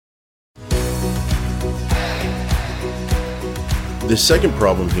The second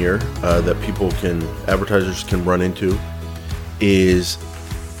problem here that advertisers can run into is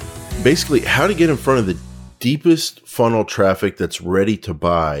basically how to get in front of the deepest funnel traffic that's ready to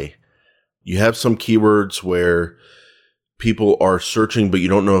buy. You have some keywords where people are searching, but you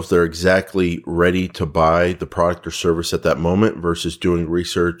don't know if they're exactly ready to buy the product or service at that moment versus doing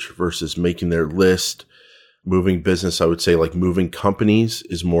research versus making their list. Moving business, I would say, like moving companies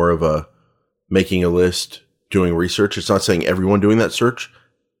is more of a making a list, doing research. It's not saying everyone doing that search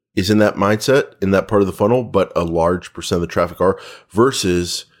is in that mindset, in that part of the funnel, but a large percent of the traffic are,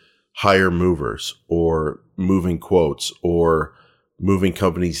 versus higher movers or moving quotes or moving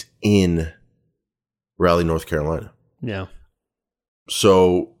companies in Raleigh, North Carolina. Yeah.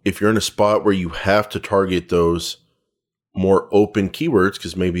 So if you're in a spot where you have to target those more open keywords,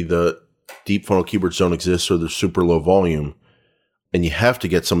 because maybe the deep funnel keywords don't exist or they're super low volume, and you have to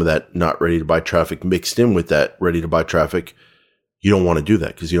get some of that not ready to buy traffic mixed in with that ready to buy traffic, you don't want to do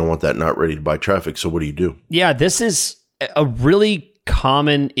that because you don't want that not ready to buy traffic. So what do you do? Yeah, this is a really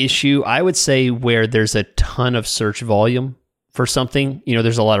common issue, I would say, where there's a ton of search volume for something.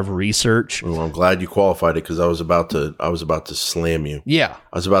 There's a lot of research. Well, I'm glad you qualified it because I was about to slam you. Yeah.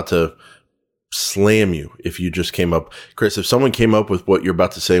 I was about to slam you if you just came up. Chris, if someone came up with what you're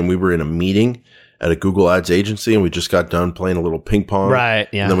about to say and we were in a meeting at a Google Ads agency and we just got done playing a little ping pong. Right,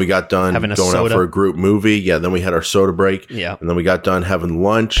 yeah. And then we got done going out for a group movie. Yeah, then we had our soda break. Yeah. And then we got done having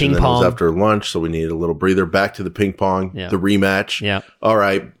lunch. Ping and then pong. It was after lunch, so we needed a little breather. Back to the ping pong, the rematch. Yeah. All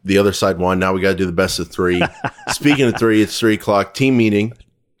right, the other side won. Now we got to do the best of three. Speaking of three, it's 3 o'clock. Team meeting.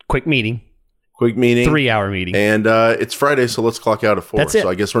 Quick meeting. 3-hour meeting. And it's Friday, so let's clock out at 4. That's it. So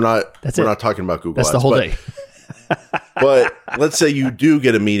I guess we're not talking about Google That's Ads. the whole day. But let's say you do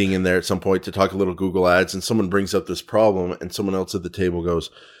get a meeting in there at some point to talk a little Google Ads and someone brings up this problem and someone else at the table goes,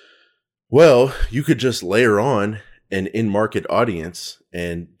 well, you could just layer on an in-market audience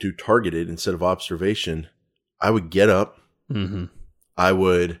and do targeted instead of observation. I would get up. Mm-hmm. I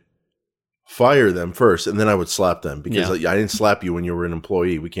would fire them first, and then I would slap them because I didn't slap you when you were an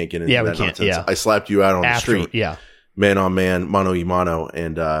employee. We can't get into that nonsense. Yeah. I slapped you out on the street. Yeah. Man on man, mano y mano.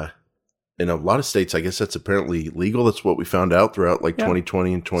 And in a lot of states, I guess that's apparently legal. That's what we found out throughout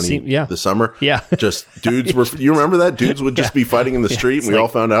 2020 and the summer. Yeah. Just dudes were, you remember that? Dudes would just be fighting in the street. And we all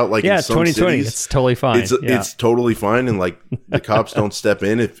found out in some 2020, cities, it's totally fine. It's totally fine. And the cops don't step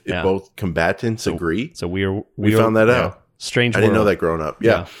in if both combatants agree. So we found that out. Strange world. I didn't know that growing up.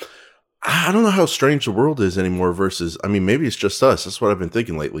 Yeah. I don't know how strange the world is anymore versus, maybe it's just us. That's what I've been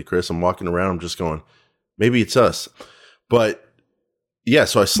thinking lately, Chris. I'm walking around, I'm just going, maybe it's us. But yeah,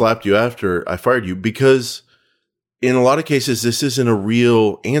 so I slapped you after I fired you because in a lot of cases, this isn't a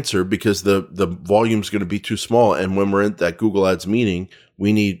real answer because the volume's going to be too small. And when we're at that Google Ads meeting,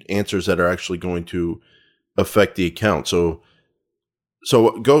 we need answers that are actually going to affect the account. So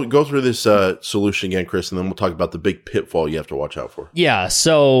go through this solution again, Chris, and then we'll talk about the big pitfall you have to watch out for. Yeah.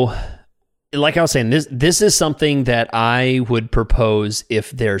 So like I was saying, this is something that I would propose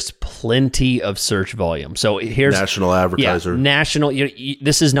if there's plenty of search volume. So here's national advertiser. Yeah, national.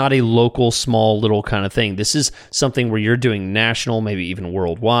 This is not a local, small, little kind of thing. This is something where you're doing national, maybe even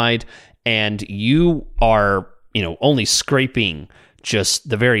worldwide, and you are, only scraping just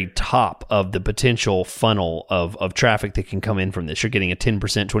the very top of the potential funnel of traffic that can come in from this. You're getting a 10%,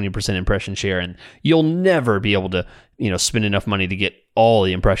 20% impression share, and you'll never be able to, spend enough money to get all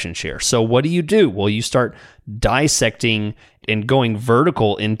the impression share. So what do? Well, you start dissecting and going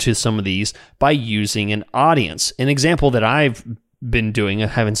vertical into some of these by using an audience. An example that I've been doing,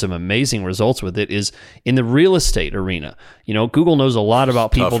 having some amazing results with it, is in the real estate arena. Google knows a lot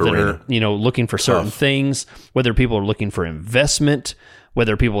about people that are, looking for certain things, whether people are looking for investment,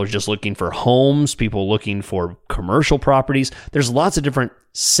 whether people are just looking for homes, people looking for commercial properties. There's lots of different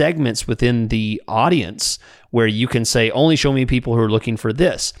segments within the audience where you can say, only show me people who are looking for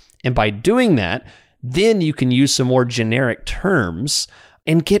this. And by doing that, then you can use some more generic terms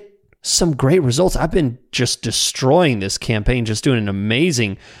and get some great results. I've been just destroying this campaign, just doing an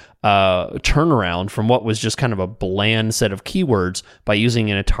amazing turnaround from what was just kind of a bland set of keywords by using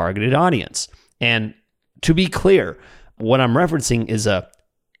in a targeted audience. And to be clear, what I'm referencing is a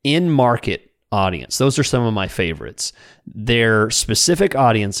in-market audience. Those are some of my favorites. They're specific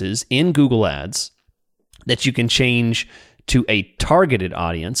audiences in Google Ads that you can change to a targeted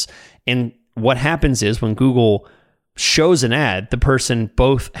audience. And what happens is when Google shows an ad, the person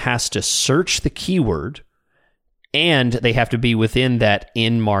both has to search the keyword and they have to be within that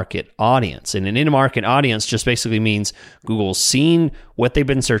in-market audience. And an in-market audience just basically means Google's seen what they've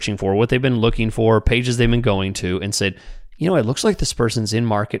been searching for, what they've been looking for, pages they've been going to, and said, it looks like this person's in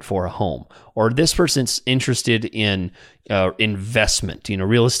market for a home, or this person's interested in investment,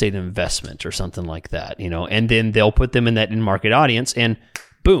 real estate investment or something like that, and then they'll put them in that in-market audience, and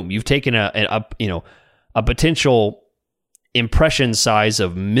boom, you've taken a potential impression size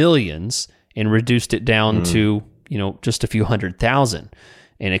of millions and reduced it down to, just a few 100,000.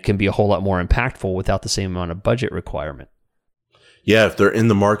 And it can be a whole lot more impactful without the same amount of budget requirement. Yeah, if they're in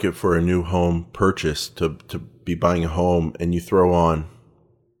the market for a new home purchase, to be buying a home, and you throw on,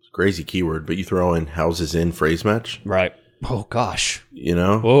 crazy keyword, but you throw in houses in phrase match. Right. Oh, gosh.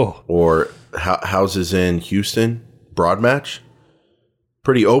 Oh. Or houses in Houston broad match.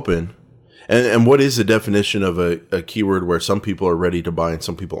 Pretty open. And what is the definition of a keyword where some people are ready to buy and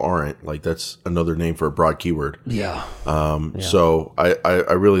some people aren't? Like, that's another name for a broad keyword. Yeah. So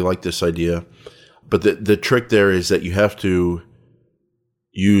I really like this idea. But the trick there is that you have to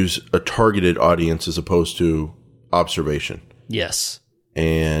use a targeted audience as opposed to observation. Yes.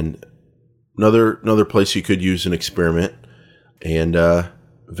 And another place you could use an experiment, and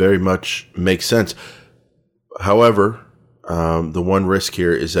very much makes sense. However, the one risk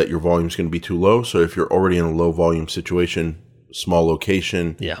here is that your volume is going to be too low. So if you're already in a low volume situation, small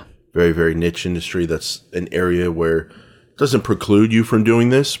location, very, very niche industry, that's an area where it doesn't preclude you from doing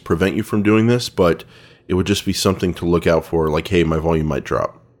this, prevent you from doing this, but it would just be something to look out for, like, hey, my volume might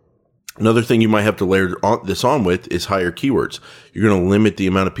drop. Another thing you might have to layer this on with is higher keywords. You're going to limit the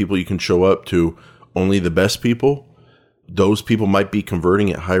amount of people you can show up to only the best people. Those people might be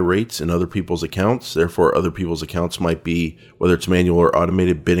converting at high rates in other people's accounts. Therefore, other people's accounts might be, whether it's manual or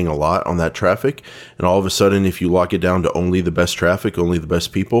automated, bidding a lot on that traffic. And all of a sudden, if you lock it down to only the best traffic, only the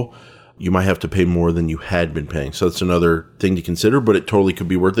best people, you might have to pay more than you had been paying. So that's another thing to consider, but it totally could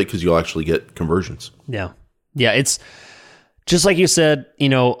be worth it because you'll actually get conversions. Yeah. Yeah. It's just like you said, a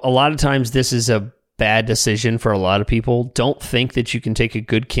lot of times this is a bad decision for a lot of people. Don't think that you can take a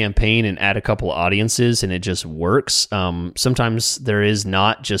good campaign and add a couple of audiences and it just works. Sometimes there is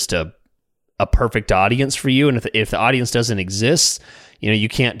not just a perfect audience for you. And if the audience doesn't exist, you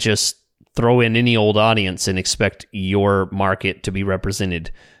can't just throw in any old audience and expect your market to be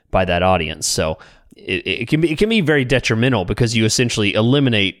represented by that audience. So it can be very detrimental because you essentially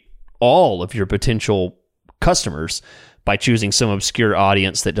eliminate all of your potential customers by choosing some obscure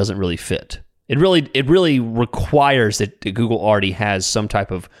audience that doesn't really fit. It really requires that Google already has some type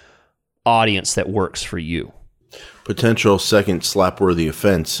of audience that works for you. Potential second slap-worthy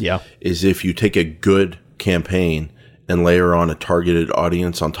offense is if you take a good campaign and layer on a targeted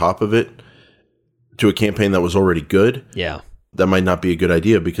audience on top of it to a campaign that was already good. Yeah. That might not be a good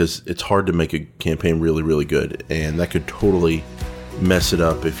idea because it's hard to make a campaign really, really good. And that could totally mess it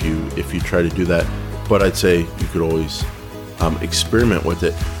up if you try to do that. But I'd say you could always experiment with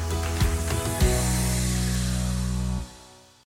it.